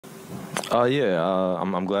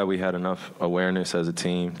I'm glad we had enough awareness as a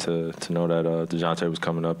team to know that DeJounte was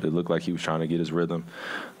coming up. It looked like he was trying to get his rhythm.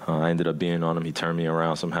 I ended up being on him. He turned me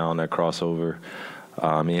around somehow on that crossover.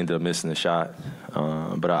 He ended up missing the shot.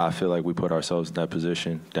 But I feel like we put ourselves in that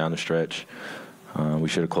position down the stretch. We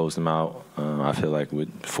should have closed them out. I feel like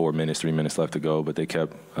with 3 minutes left to go, but they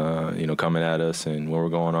kept, coming at us. And when we're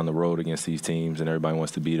going on the road against these teams and everybody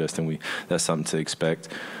wants to beat us, then that's something to expect.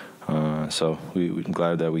 So we're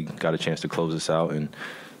glad that we got a chance to close this out, and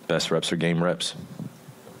best reps are game reps.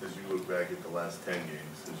 As you look back at the last 10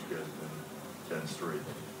 games, as you guys have been 10 straight,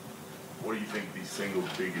 what do you think the single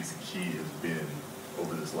biggest key has been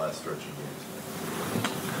over this last stretch of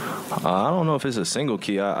games? I don't know if it's a single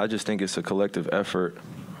key. I just think it's a collective effort,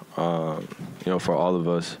 for all of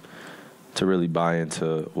us to really buy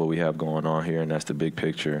into what we have going on here, and that's the big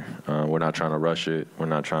picture. We're not trying to rush it. We're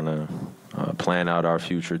not trying to plan out our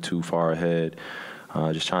future too far ahead.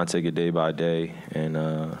 Just trying to take it day by day. And,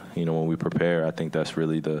 when we prepare, I think that's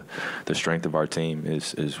really the strength of our team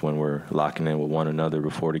is when we're locking in with one another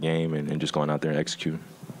before the game and just going out there and executing.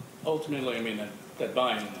 Ultimately, I mean, that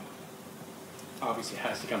buy-in obviously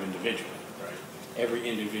has to come individually, right? Every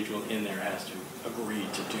individual in there has to agree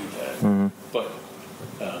to do that. Mm-hmm. But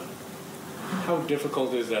how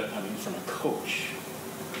difficult is that, from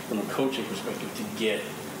a coaching perspective, to get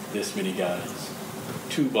this many guys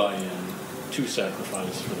to buy in, to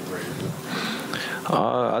sacrifice for the greater good?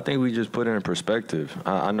 I think we just put it in perspective.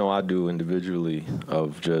 I know I do individually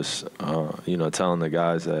of just, telling the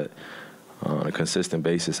guys that on a consistent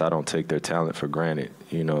basis, I don't take their talent for granted.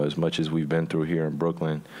 As much as we've been through here in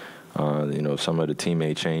Brooklyn, some of the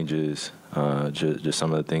teammate changes, just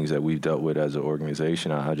some of the things that we've dealt with as an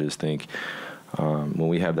organization, I just think when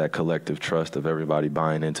we have that collective trust of everybody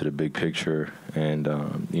buying into the big picture and,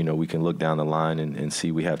 we can look down the line and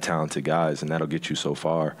see we have talented guys, and that'll get you so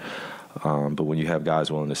far. But when you have guys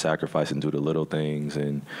willing to sacrifice and do the little things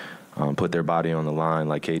and put their body on the line,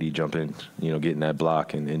 like KD jumping, getting that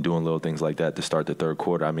block and doing little things like that to start the third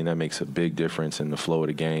quarter, that makes a big difference in the flow of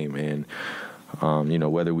the game. And,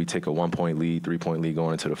 whether we take a 1-point lead, 3-point lead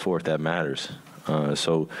going into the fourth, that matters.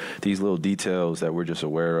 So these little details that we're just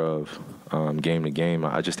aware of game to game,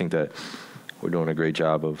 I just think that we're doing a great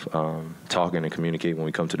job of talking and communicating when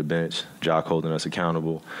we come to the bench, Jock holding us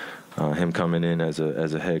accountable, him coming in as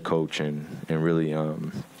a head coach and really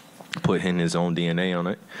putting his own DNA on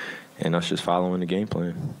it, and us just following the game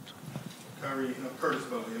plan. Kyrie, Curtis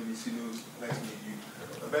Butler, NBC News, nice to meet you.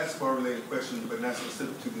 A basketball-related question, but not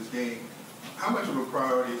specific to this game. How much of a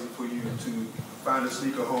priority is it for you to find a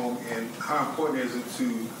sneaker home, and how important is it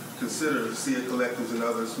to consider SIA collectives and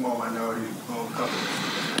other small minority-owned companies?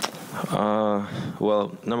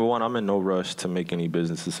 Well, number one, I'm in no rush to make any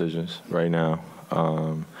business decisions right now.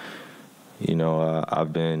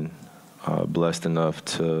 I've been blessed enough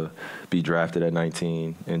to be drafted at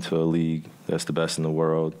 19 into a league that's the best in the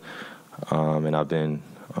world, and I've been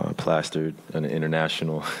plastered in an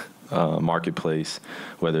international marketplace,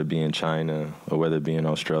 whether it be in China or whether it be in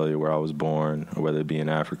Australia where I was born or whether it be in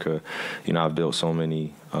Africa. I've built so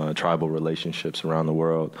many tribal relationships around the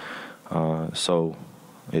world. So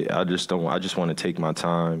I just want to take my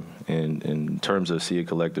time in terms of SIA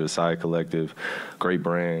Collective, SIA Collective, great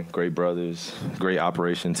brand, great brothers, great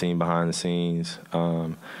operation team behind the scenes.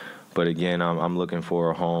 But again, I'm looking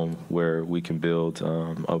for a home where we can build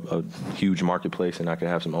a huge marketplace and I can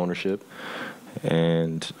have some ownership.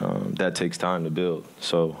 And that takes time to build.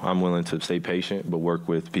 So I'm willing to stay patient, but work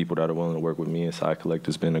with people that are willing to work with me. And SIA Collective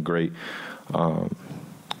has been a great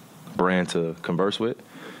brand to converse with.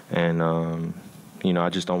 And, I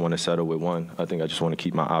just don't want to settle with one. I think I just want to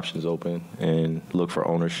keep my options open and look for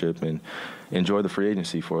ownership and enjoy the free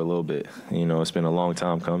agency for a little bit. It's been a long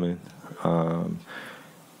time coming.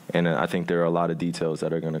 And I think there are a lot of details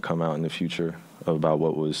that are going to come out in the future about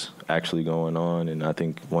what was actually going on. And I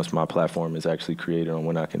think once my platform is actually created on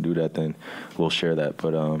when I can do that, then we'll share that.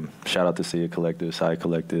 But shout out to SIA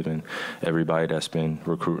Collective, and everybody that's been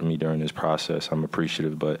recruiting me during this process. I'm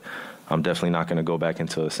appreciative, but I'm definitely not going to go back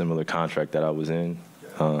into a similar contract that I was in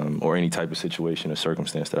or any type of situation or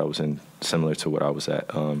circumstance that I was in similar to what I was at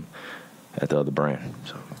the other brand.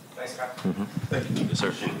 So. Thanks, Scott. Mm-hmm. Thank you. Yes,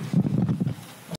 sir.